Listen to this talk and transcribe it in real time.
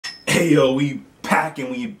Hey yo, we back and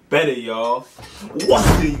we better, y'all.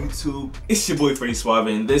 What's good, YouTube? It's your boy Freddy Suave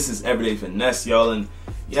and this is Everyday Finesse, y'all. And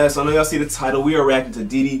yes, I know y'all see the title. We are reacting to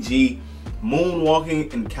DDG,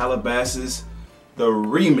 Moonwalking in Calabasas, the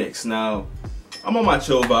remix. Now, I'm on my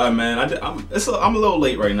chill vibe, man. I'm a little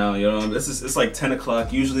late right now, you know. It's like 10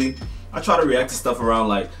 o'clock. Usually, I try to react to stuff around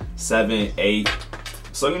like 7, 8.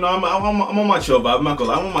 So you know, I'm on my chill vibe. I'm not gonna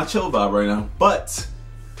lie, I'm on my chill vibe right now. But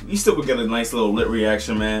you still could get a nice little lit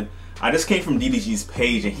reaction, man. I just came from DDG's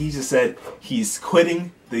page and he just said he's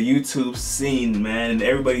quitting the YouTube scene, man. And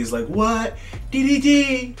everybody's like, what?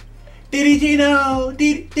 DDG? DDG no,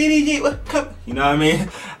 DDG, what? Come. You know what I mean?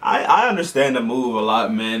 I understand the move a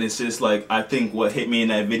lot, man. It's just like, I think what hit me in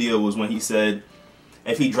that video was when he said,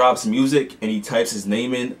 if he drops music and he types his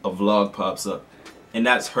name in, a vlog pops up. And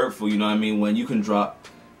that's hurtful, you know what I mean? When you drop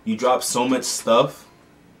so much stuff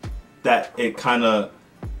that it kind of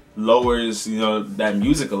lowers, you know, that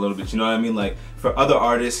music a little bit, you know what I mean? Like for other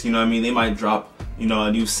artists, you know what I mean, they might drop, you know,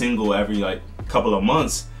 a new single every like couple of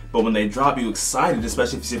months, but when they drop, you excited,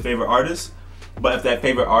 especially if it's your favorite artist. But if that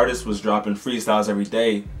favorite artist was dropping freestyles every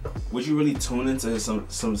day, would you really tune into some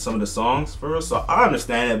of the songs for real? So I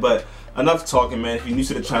understand it, but enough talking, man. If you're new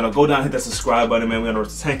to the channel, go down, hit that subscribe button, man. We're on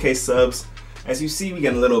 10K subs. As you see, we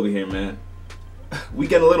getting lit over here, man. We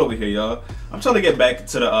getting lit over here, y'all. I'm trying to get back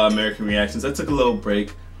to the American reactions. I took a little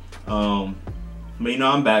break. But you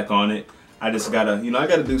know, I'm back on it. I just gotta, you know, I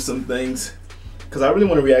gotta do some things because I really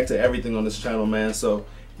want to react to everything on this channel, man. So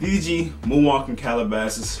DDG, Moonwalking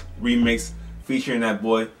Calabasas remix featuring that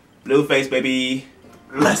boy Blueface, baby.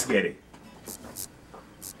 Let's get it.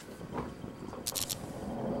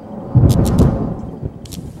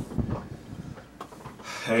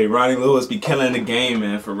 Hey, Ronnie Lewis be killing the game,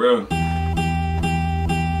 man, for real.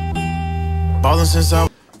 Ballin' since I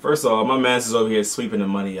First of all, my man's is over here sweeping the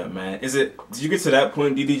money up, man. Did you get to that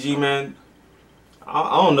point, DDG, man?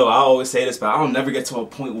 I don't know, I always say this, but I'll never get to a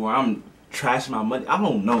point where I'm trashing my money. I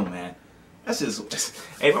don't know, man. That's just,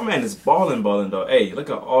 hey, my man is balling though. Hey, look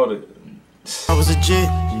at all the... I was a jit,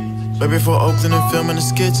 right before Oakland and filming the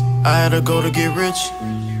skits. I had to go to get rich.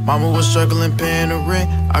 Mama was struggling paying the rent.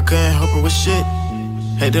 I couldn't help her with shit.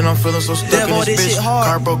 Hey, then I'm feeling so stuck in this bitch.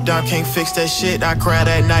 Car broke down, can't fix that shit. I cried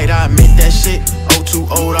at night, I admit that shit. Oh, too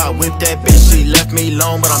old, I whipped that bitch. She left me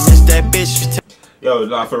alone, but I missed that bitch. Yo,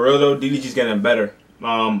 nah, for real though, DDG's getting better.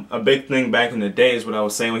 A big thing back in the day is what I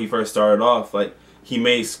was saying when he first started off. Like, he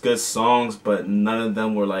made good songs, but none of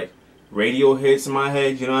them were like radio hits in my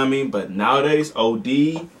head, you know what I mean? But nowadays,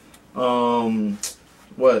 OD, Cottonmouth,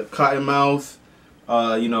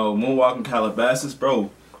 you know, Moonwalking Calabasas,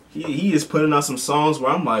 bro. He is putting out some songs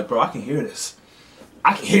where I'm like, bro, I can hear this.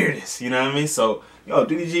 I can hear this, you know what I mean? So, yo,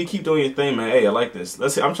 DDG, keep doing your thing, man. Hey, I like this.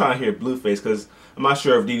 Let's see, I'm trying to hear Blueface because I'm not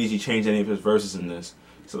sure if DDG changed any of his verses in this.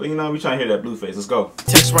 So, you know, we trying to hear that Blueface. Let's go.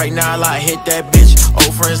 Text right now, like, hit that bitch.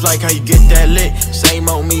 Old friends like how you get that lit. Same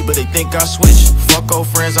old me, but they think I switch. Fuck old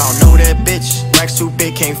friends, I don't know that bitch. Racks too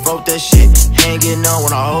big, can't float that shit. Hanging on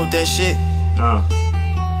when I hold that shit.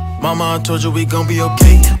 Mama, I told you we gon' be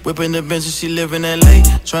okay. Whipping the bench and she live in LA.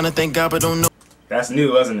 Trying to thank God, but don't know. That's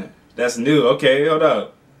new, wasn't it? That's new. Okay, hold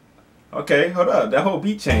up. Okay, hold up. That whole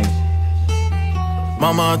beat changed.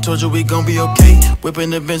 Mama, I told you we gon' be okay. Whipping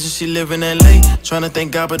the bench and she live in LA. Trying to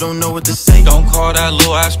thank God, but don't know what to say. Don't call that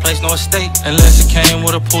little ass place no estate unless it came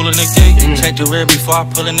with a pool in the gate. Check the rear before I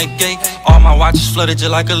pull in the gate. All my watches flooded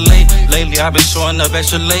just like a lake. Lately I've been showing up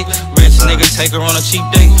extra late. Rich nigga take her on a cheap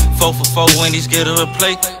date. 4 for 4 Wendy's, get her a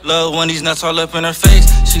plate. Love when these nuts all up in her face.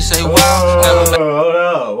 She say, wow.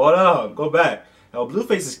 Hold up. Go back. Yo,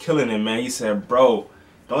 Blueface is killing it, man. He said, bro,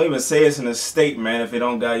 don't even say it's in the state, man, if it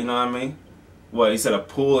don't got, you know what I mean? What, he said a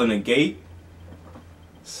pool and a gate?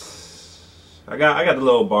 I got the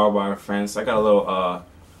little barbed wire fence. I got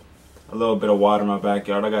a little bit of water in my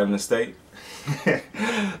backyard. I got in the state.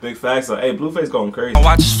 Big facts. So, hey, Blueface going crazy. My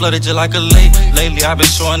watch is flooded just like a lake. Lately I've been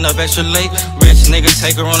showing up extra late. Rich nigga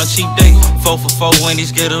take her on a cheap date. 4 for 4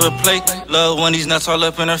 Wendy's, get her a plate. Love when these nuts all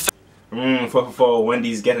up in her face. 4 for 4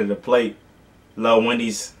 Wendy's, get her the plate. Love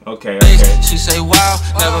Wendy's. Okay. She say, wow,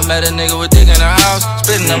 never met a nigga with dick in her house.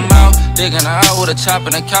 Spitting them out, digging her out with a chop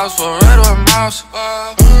in the couch for a red or a mouse.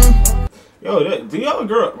 Yo, do y'all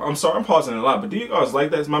girl? I'm sorry, I'm pausing a lot, but do you guys like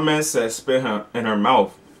that? My man said spit her in her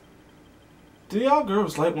mouth. Do y'all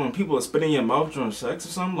girls like when people are spitting in your mouth during sex or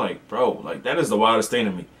something? Like, bro, like that is the wildest thing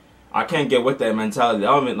to me. I can't get with that mentality.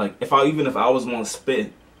 I mean, like, even if I was one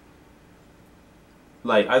spit,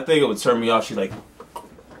 like I think it would turn me off. She like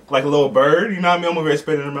a little bird, you know what I mean? I'm over here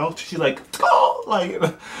spitting in her mouth. She's like, oh, like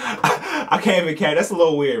I can't even catch. That's a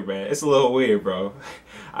little weird, man. It's a little weird, bro.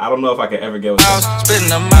 I don't know if I could ever get with that. Spitting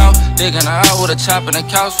them out, digging her out with a chop in the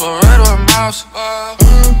couch for a rat or a mouse.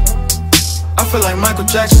 I feel like Michael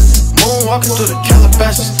Jackson, moonwalking through the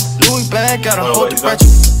Calabasas. Louis bag, gotta hold the ratchet,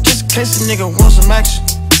 just in case a nigga wants some action.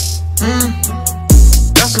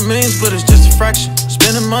 Got some millions, but it's just a fraction.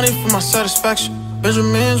 Spending money for my satisfaction.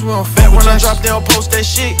 Benjamins, we on fat. When I drop, they don't post that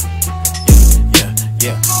shit.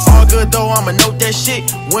 Yeah. All good though, I'ma note that shit.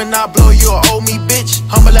 When I blow, you'll owe me, bitch.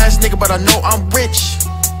 Humble ass nigga, but I know I'm rich.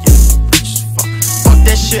 Fuck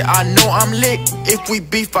that shit, I know I'm lit. If we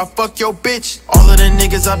beef, I fuck your bitch. All of the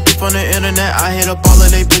niggas I beef on the internet, I hit up all of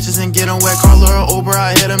they bitches and get them wet. Call her an Uber,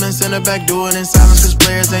 I hit them and send her back. Do it in silence, cause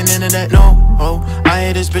players ain't into that, no. Oh, I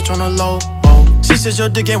hit this bitch on the low. Oh, she said your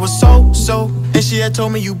dick ain't was so. And she had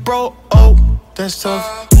told me you broke. Oh, that's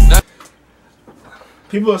tough.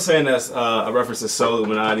 People are saying that's a reference to Soul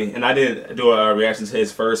Illuminati, and I did do a reaction to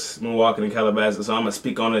his first Moonwalking in Calabasas, so I'm gonna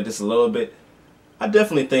speak on it just a little bit. I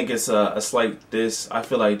definitely think it's a slight diss. I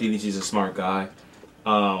feel like DDG's a smart guy.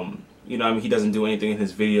 You know, I mean, he doesn't do anything in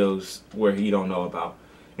his videos where he don't know about.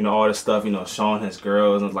 You know, all this stuff, you know, showing his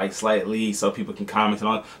girls and like slightly so people can comment and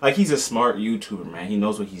all. Like, he's a smart YouTuber, man. He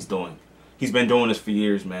knows what he's doing. He's been doing this for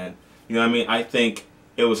years, man. You know what I mean? I think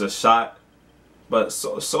it was a shot. But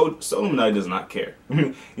so Illuminati does not care. You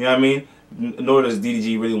know what I mean? Nor does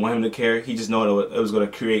DDG really want him to care. He just knows it was going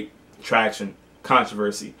to create traction,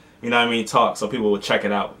 controversy. You know what I mean? Talk, so people will check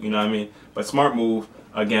it out. You know what I mean? But smart move,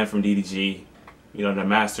 again, from DDG. You know, the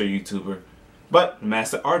master YouTuber. But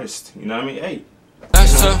master artist. You know what I mean? Hey.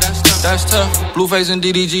 That's tough, that's tough. Blueface and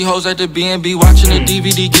DDG hoes at the B&B watching the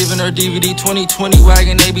DVD, giving her DVD 2020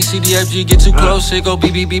 wagon ABCDFG. Get too close, it go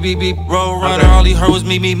beep beep beep beep beep. Roll runner, all he heard was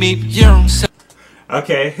me. Yeah.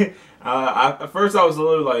 Okay, at first I was a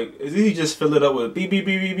little like, is he just fill it up with beep beep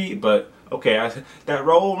beep beep beep? But okay, that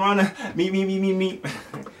roll runner, me.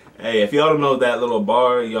 Hey, if y'all don't know that little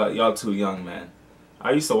bar, y'all too young, man.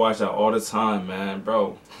 I used to watch that all the time, man,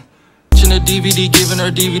 bro. Watching the DVD, giving her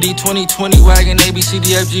DVD 2020 wagon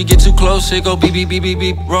ABCDFG. Get too close, it go beep beep beep beep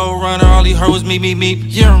beep. Roll runner, all he heard was me.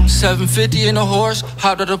 Yeah, 750 in a horse.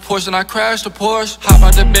 Hopped out the Porsche and I crashed the Porsche. Hop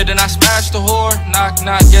out the bed and I smashed the whore. Knock,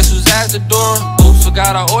 guess who's at the door?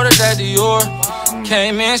 Forgot I ordered that Dior.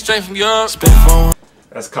 Came in straight from Europe.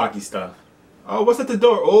 That's cocky stuff. Oh, what's at the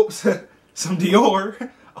door? Oops, some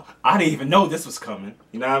Dior. I didn't even know this was coming.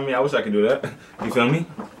 You know what I mean? I wish I could do that. You feel me?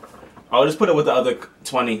 I'll just put it with the other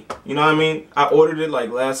 20. You know what I mean? I ordered it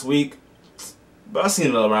like last week, but I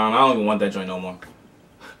seen it around. I don't even want that joint no more.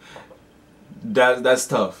 That's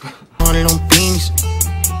tough.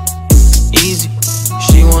 Easy.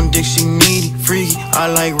 She want dick, she needy, freaky. I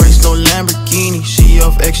like race, no Lamborghini. She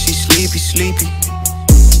off X, she sleepy.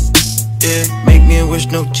 Yeah, make me a wish,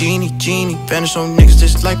 no genie. Vanish on niggas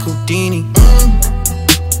just like Houdini.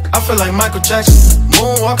 I feel like Michael Jackson,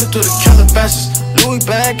 moonwalking through the Calabasas. Louis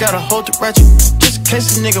bag, gotta hold the ratchet, just in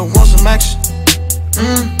case a nigga wants some action.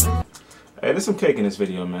 Hey, there's some cake in this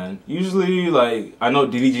video, man. Usually, like, I know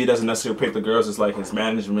DDG doesn't necessarily pick the girls, it's like his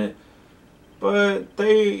management. But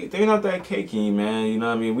they're not that cakey, man. You know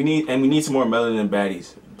what I mean? We need some more melanin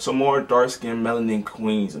baddies. Some more dark-skinned melanin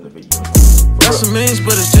queens in the video. Got some millions,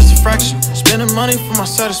 but it's just a fraction. Spending money for my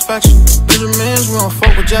satisfaction. Benjamins, we don't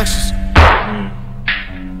fuck with Jacksons.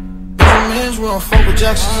 Benjamins, we don't fuck with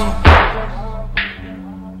Jacksons.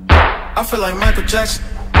 I feel like Michael Jackson.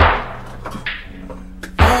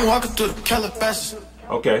 I'm walking through the Calabasas.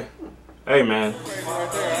 Okay. Hey, man.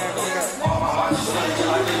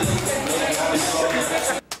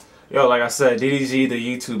 Yo, like I said, DDG, the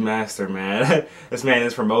YouTube master, man. This man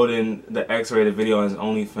is promoting the X-rated video on his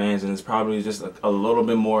OnlyFans, and it's probably just a little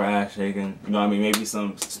bit more ass shaking. You know what I mean? Maybe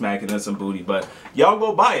some smacking and some booty, but y'all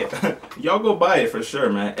go buy it. Y'all go buy it for sure,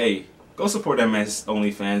 man. Hey, go support that man's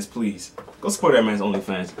OnlyFans, please. Go support that man's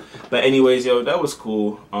OnlyFans. But anyways, yo, that was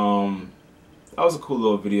cool. That was a cool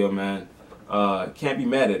little video, man. Can't be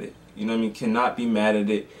mad at it. You know what I mean? Cannot be mad at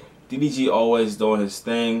it. DDG always doing his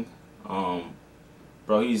thing.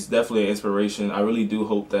 Bro, he's definitely an inspiration. I really do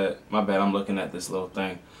hope that, my bad, I'm looking at this little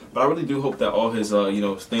thing, but I really do hope that all his, you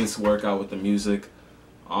know, things work out with the music.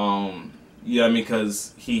 You know what I mean?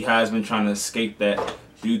 Because he has been trying to escape that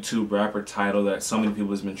YouTube rapper title that so many people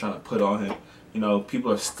has been trying to put on him. You know,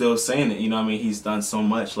 people are still saying it. You know what I mean? He's done so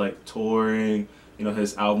much, like touring. You know,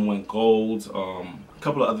 his album went gold. A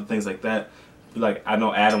couple of other things like that. Like, I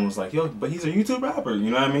know Adam was like, yo, but he's a YouTube rapper. You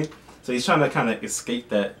know what I mean? So he's trying to kind of escape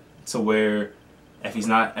that to where, if he's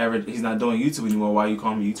not doing YouTube anymore, why you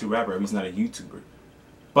call him a YouTube rapper if he's not a YouTuber?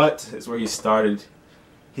 But it's where he started.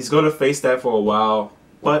 He's going to face that for a while,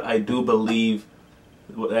 but I do believe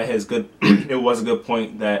that it was a good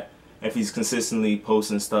point that if he's consistently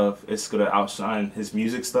posting stuff, it's gonna outshine his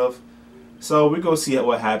music stuff. So we're gonna see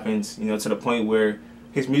what happens, you know, to the point where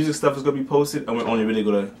his music stuff is gonna be posted and we're only really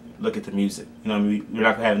gonna look at the music. You know what I mean? We're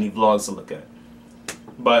not gonna have any vlogs to look at.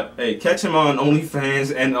 But hey, catch him on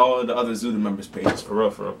OnlyFans and all the other Zuda members pages, for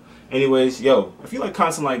real, for real. Anyways, yo, if you like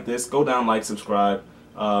content like this, go down, like, subscribe,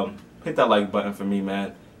 hit that like button for me,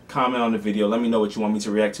 man. Comment on the video. Let me know what you want me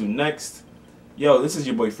to react to next. Yo, this is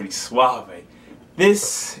your boy Freddy Suave.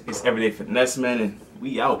 This is Everyday Finesse, man, and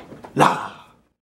we out. La.